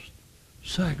 cost,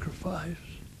 sacrifice.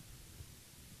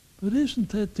 But isn't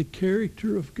that the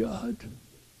character of God?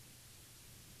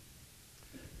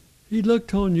 He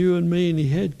looked on you and me and he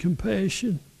had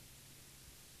compassion.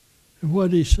 And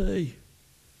what did he say?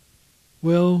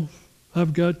 Well,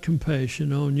 I've got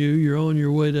compassion on you. You're on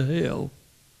your way to hell.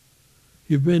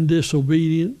 You've been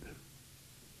disobedient.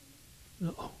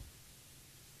 No.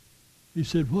 He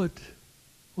said, what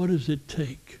does it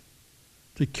take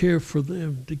to care for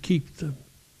them, to keep them,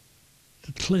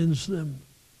 to cleanse them,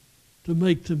 to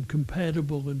make them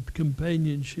compatible in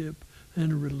companionship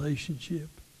and a relationship?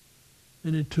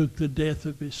 And it took the death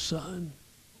of his son.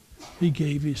 He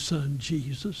gave his son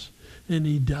Jesus, and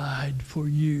he died for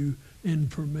you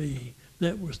and for me.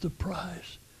 That was the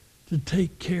price, to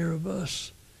take care of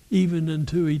us even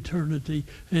unto eternity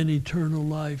and eternal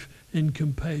life and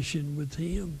compassion with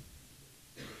him.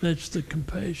 That's the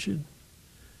compassion.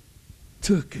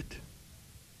 Took it.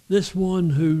 This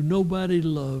one who nobody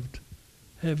loved,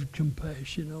 have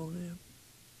compassion on him.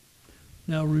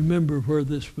 Now remember where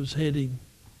this was heading.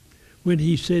 When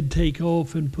he said take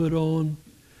off and put on,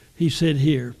 he said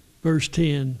here, verse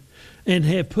 10, and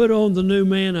have put on the new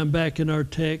man, I'm back in our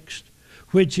text,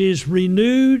 which is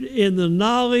renewed in the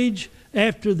knowledge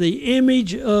after the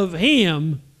image of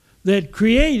him that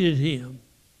created him.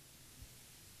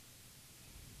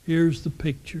 Here's the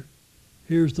picture.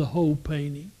 Here's the whole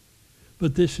painting.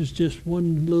 But this is just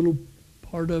one little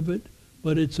part of it.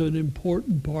 But it's an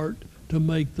important part to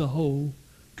make the whole.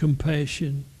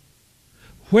 Compassion.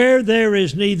 Where there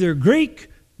is neither Greek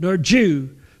nor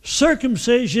Jew,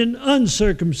 circumcision,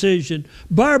 uncircumcision,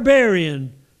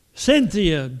 barbarian,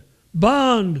 Scythian,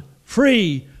 bond,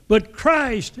 free, but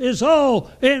Christ is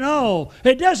all in all.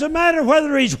 It doesn't matter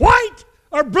whether he's white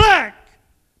or black.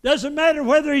 Doesn't matter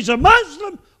whether he's a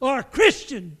Muslim or a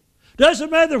Christian. Doesn't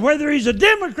matter whether he's a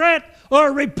Democrat or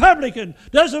a Republican.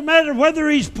 Doesn't matter whether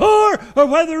he's poor or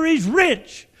whether he's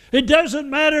rich. It doesn't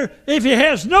matter if he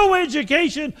has no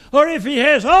education or if he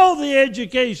has all the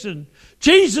education.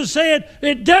 Jesus said,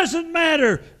 it doesn't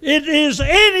matter. It is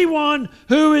anyone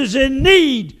who is in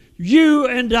need, you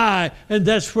and I. And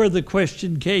that's where the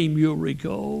question came, you'll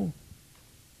recall.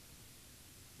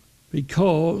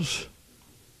 Because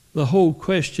the whole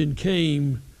question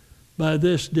came by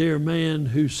this dear man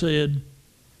who said,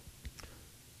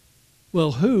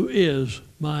 well, who is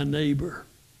my neighbor?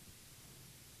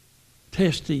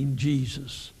 Testing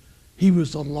Jesus. He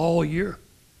was a lawyer.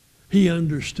 He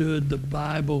understood the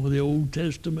Bible, the Old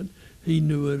Testament. He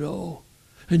knew it all.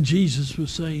 And Jesus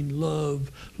was saying,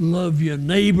 love your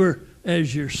neighbor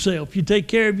as yourself. You take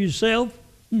care of yourself?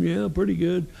 Yeah, pretty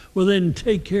good. Well, then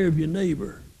take care of your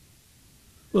neighbor.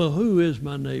 Well, who is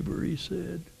my neighbor, he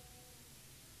said.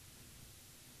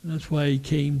 That's why he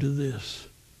came to this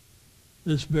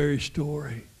very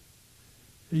story.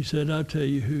 He said, I'll tell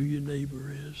you who your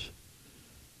neighbor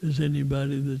is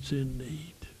anybody that's in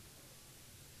need.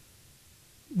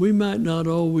 We might not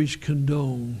always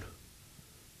condone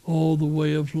all the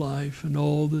way of life and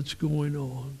all that's going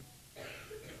on.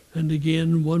 And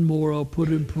again, one more I'll put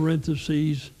in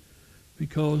parentheses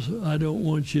because I don't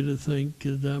want you to think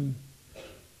that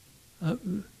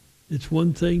it's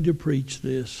one thing to preach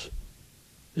this.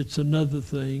 It's another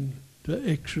thing to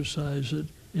exercise it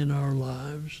in our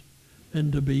lives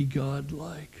and to be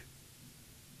God-like.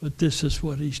 But this is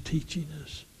what he's teaching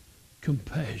us.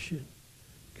 Compassion.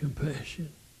 Compassion.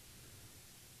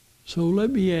 So let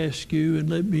me ask you, and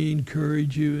let me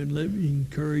encourage you, and let me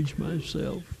encourage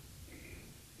myself.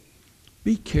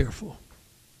 Be careful.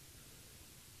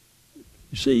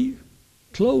 You see,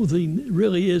 clothing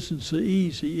really isn't so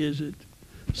easy, is it?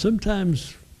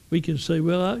 Sometimes we can say,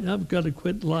 well, I've got to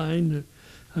quit lying.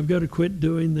 I've got to quit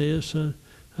doing this.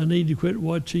 I need to quit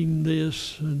watching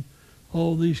this and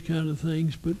all these kind of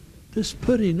things. But this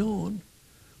putting on,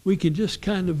 we can just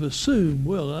kind of assume,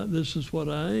 well, this is what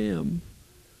I am.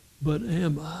 But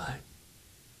am I?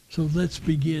 So let's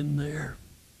begin there.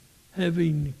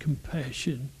 Having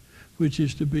compassion, which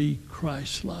is to be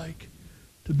Christ-like.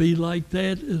 To be like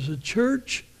that as a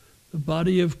church, the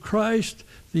body of Christ,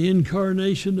 the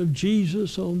incarnation of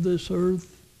Jesus on this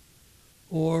earth,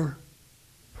 or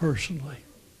personally,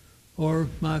 or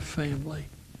my family,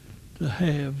 to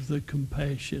have the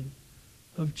compassion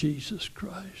of Jesus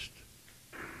Christ.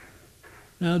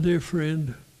 Now, dear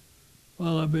friend,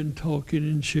 while I've been talking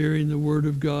and sharing the Word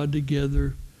of God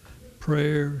together,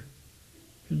 prayer,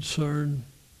 concern,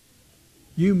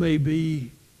 you may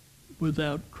be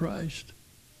without Christ.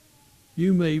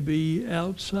 You may be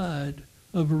outside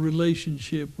of a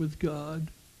relationship with God.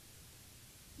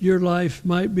 Your life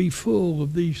might be full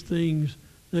of these things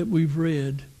that we've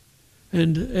read.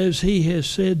 And as he has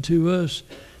said to us,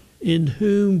 in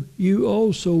whom you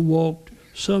also walked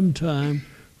sometime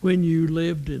when you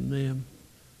lived in them.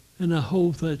 And I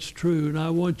hope that's true. And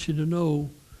I want you to know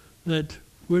that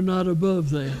we're not above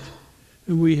that.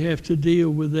 And we have to deal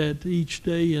with that each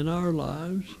day in our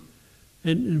lives.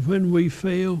 And when we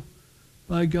fail,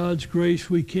 by God's grace,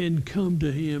 we can come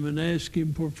to him and ask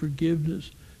him for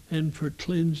forgiveness and for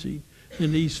cleansing.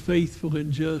 And he's faithful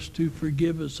and just to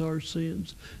forgive us our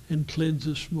sins and cleanse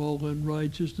us from all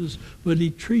unrighteousness. But he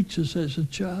treats us as a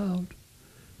child.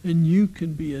 And you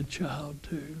can be a child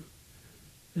too.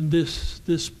 And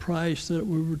this price that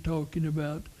we were talking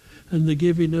about and the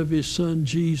giving of his son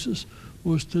Jesus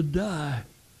was to die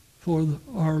for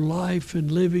our life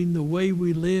and living the way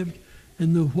we lived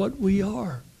and what we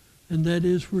are. And that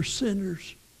is, we're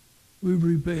sinners. We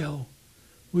rebel.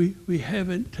 We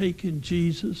haven't taken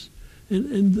Jesus.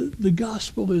 And the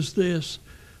gospel is this,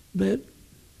 that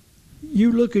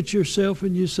you look at yourself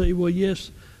and you say, well,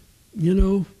 yes, you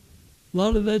know, a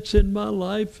lot of that's in my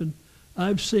life and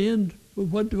I've sinned, but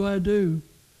what do I do?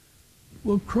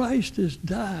 Well, Christ has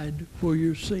died for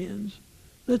your sins.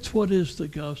 That's what is the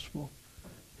gospel.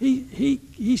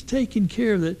 He's taken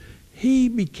care of that. He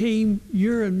became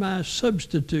your and my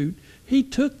substitute. He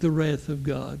took the wrath of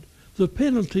God. The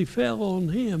penalty fell on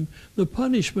him. The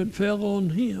punishment fell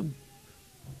on him.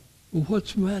 Well,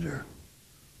 what's the matter?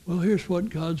 Well, here's what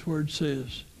God's word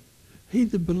says. He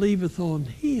that believeth on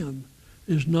him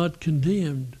is not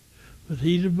condemned, but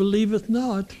he that believeth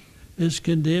not is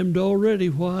condemned already.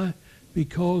 Why?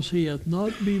 Because he hath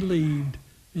not believed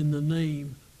in the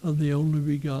name of the only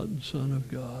begotten Son of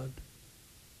God.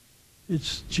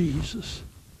 It's Jesus.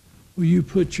 Will you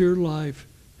put your life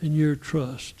and your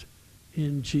trust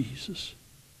in Jesus?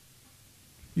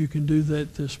 You can do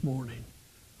that this morning.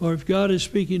 Or if God is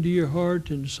speaking to your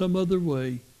heart in some other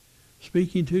way,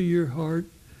 speaking to your heart,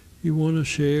 you want to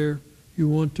share, you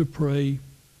want to pray,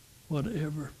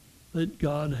 whatever. Let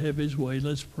God have his way.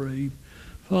 Let's pray.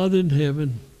 Father in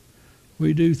heaven,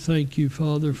 we do thank you,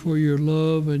 Father, for your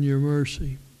love and your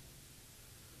mercy.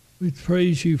 We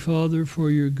praise you, Father, for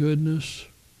your goodness.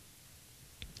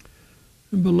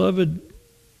 And beloved,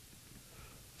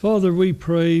 Father, we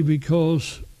pray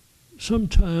because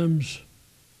sometimes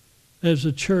as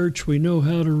a church we know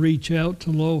how to reach out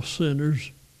to lost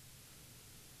sinners,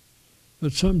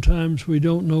 but sometimes we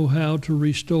don't know how to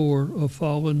restore a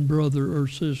fallen brother or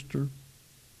sister.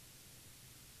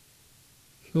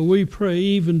 So we pray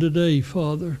even today,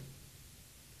 Father,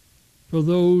 for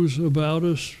those about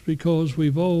us, because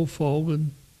we've all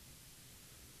fallen.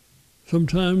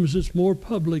 Sometimes it's more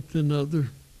public than others.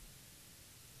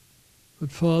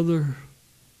 But Father,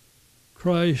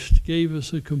 Christ gave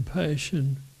us a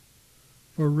compassion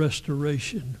for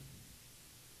restoration,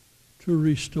 to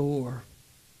restore.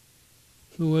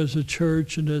 So as a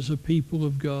church and as a people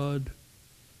of God,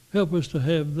 help us to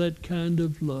have that kind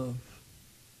of love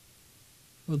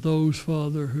for those,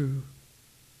 Father,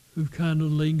 who've kind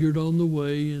of lingered on the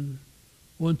way, and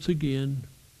once again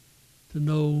to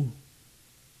know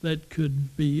that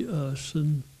could be us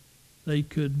and they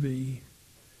could be.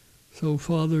 So,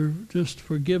 Father, just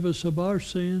forgive us of our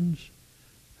sins.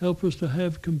 Help us to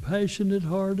have compassionate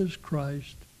heart as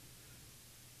Christ.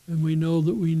 And we know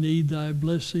that we need thy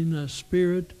blessing, thy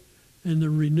Spirit, and the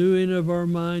renewing of our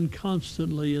mind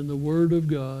constantly in the Word of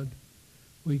God.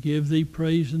 We give thee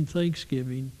praise and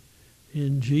thanksgiving.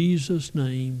 In Jesus'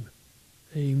 name,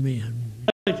 amen.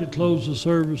 I'd like to close the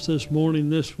service this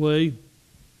morning this way.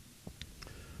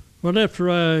 Right after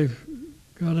I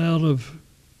got out of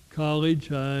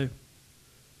college, I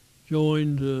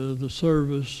joined the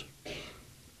service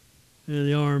in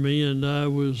the Army, and I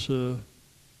was in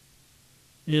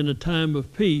a time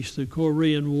of peace. The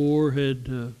Korean War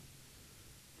had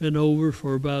been over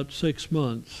for about 6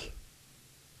 months.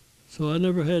 So I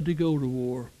never had to go to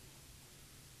war.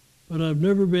 But I've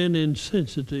never been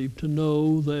insensitive to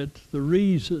know that the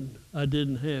reason I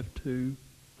didn't have to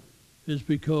is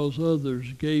because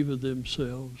others gave of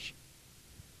themselves.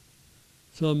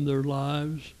 Some their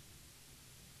lives,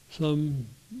 some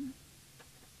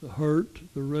the hurt,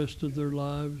 the rest of their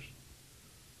lives.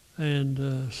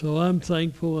 And so I'm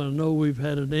thankful. I know we've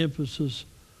had an emphasis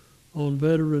on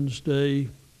Veterans Day.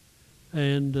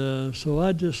 And so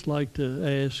I'd just like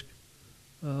to ask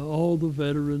all the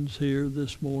veterans here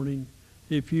this morning,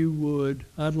 if you would,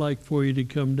 I'd like for you to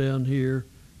come down here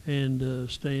and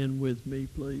stand with me,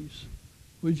 please.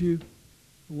 Would you?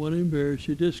 I want to embarrass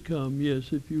you. Just come,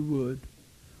 yes, if you would.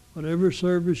 Whatever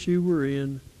service you were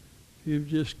in, you've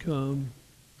just come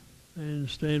and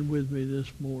stand with me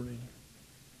this morning.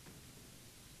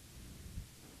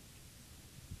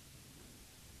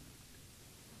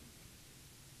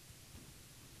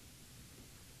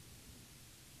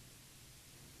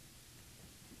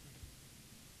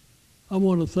 I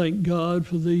want to thank God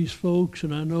for these folks,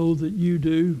 and I know that you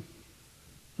do.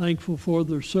 Thankful for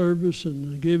their service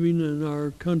and the giving in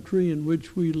our country in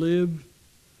which we live.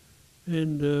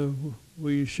 And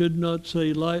we should not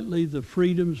say lightly the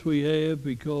freedoms we have,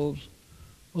 because,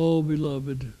 oh,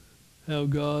 beloved, how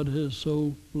God has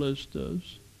so blessed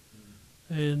us.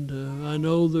 And I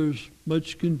know there's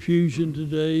much confusion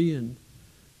today,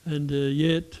 and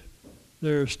yet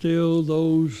there are still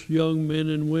those young men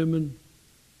and women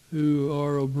who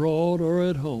are abroad or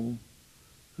at home,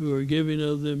 who are giving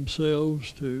of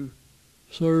themselves to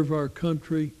serve our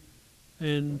country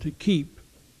and to keep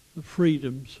the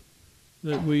freedoms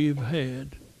that we've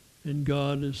had, and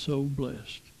God is so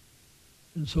blessed.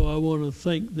 And so I want to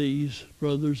thank these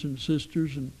brothers and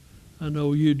sisters, and I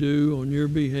know you do on your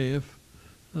behalf.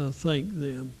 Thank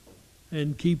them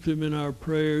and keep them in our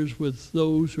prayers with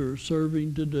those who are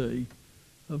serving today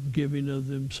of giving of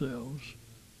themselves.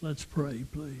 Let's pray,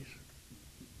 please.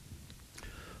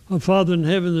 Our Father in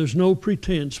heaven, there's no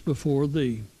pretense before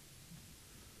thee.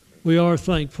 We are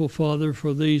thankful, Father,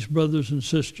 for these brothers and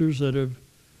sisters that have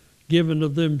given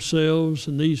of themselves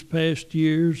in these past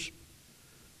years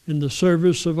in the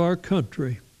service of our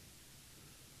country.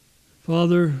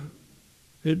 Father,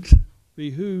 it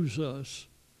behooves us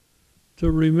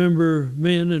to remember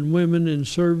men and women in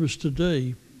service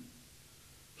today,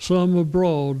 some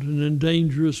abroad and in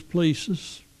dangerous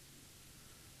places,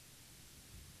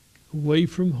 away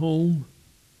from home,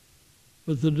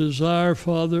 with the desire,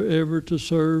 Father, ever to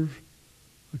serve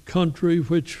a country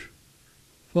which,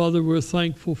 Father, we're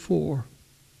thankful for.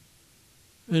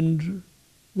 And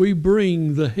we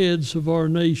bring the heads of our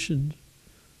nation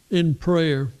in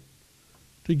prayer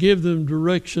to give them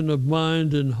direction of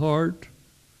mind and heart,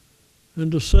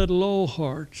 and to settle all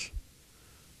hearts.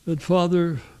 That,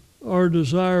 Father, our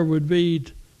desire would be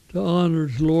to honor,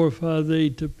 to glorify thee,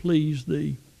 to please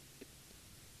thee.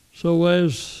 So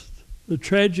as the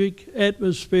tragic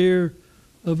atmosphere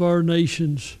of our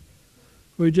nations,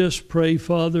 we just pray,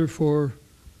 Father, for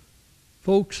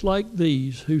folks like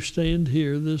these who stand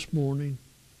here this morning,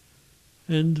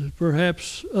 and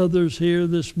perhaps others here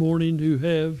this morning who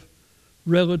have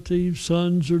relatives,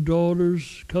 sons or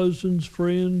daughters, cousins,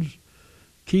 friends,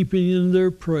 keeping in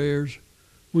their prayers.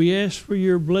 We ask for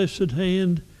your blessed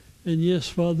hand, and yes,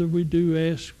 Father, we do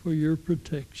ask for your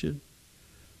protection.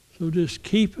 So just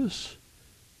keep us.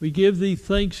 We give thee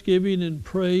thanksgiving and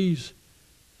praise,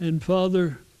 and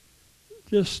Father,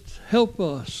 just help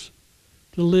us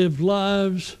to live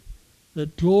lives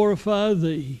that glorify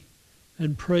thee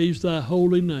and praise thy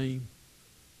holy name.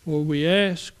 For we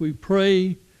ask, we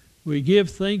pray, we give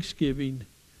thanksgiving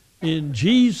in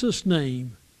Jesus'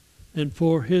 name and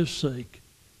for his sake.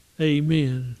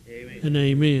 Amen, amen. And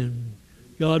amen.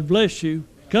 God bless you.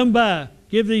 Come by.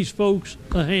 Give these folks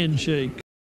a handshake.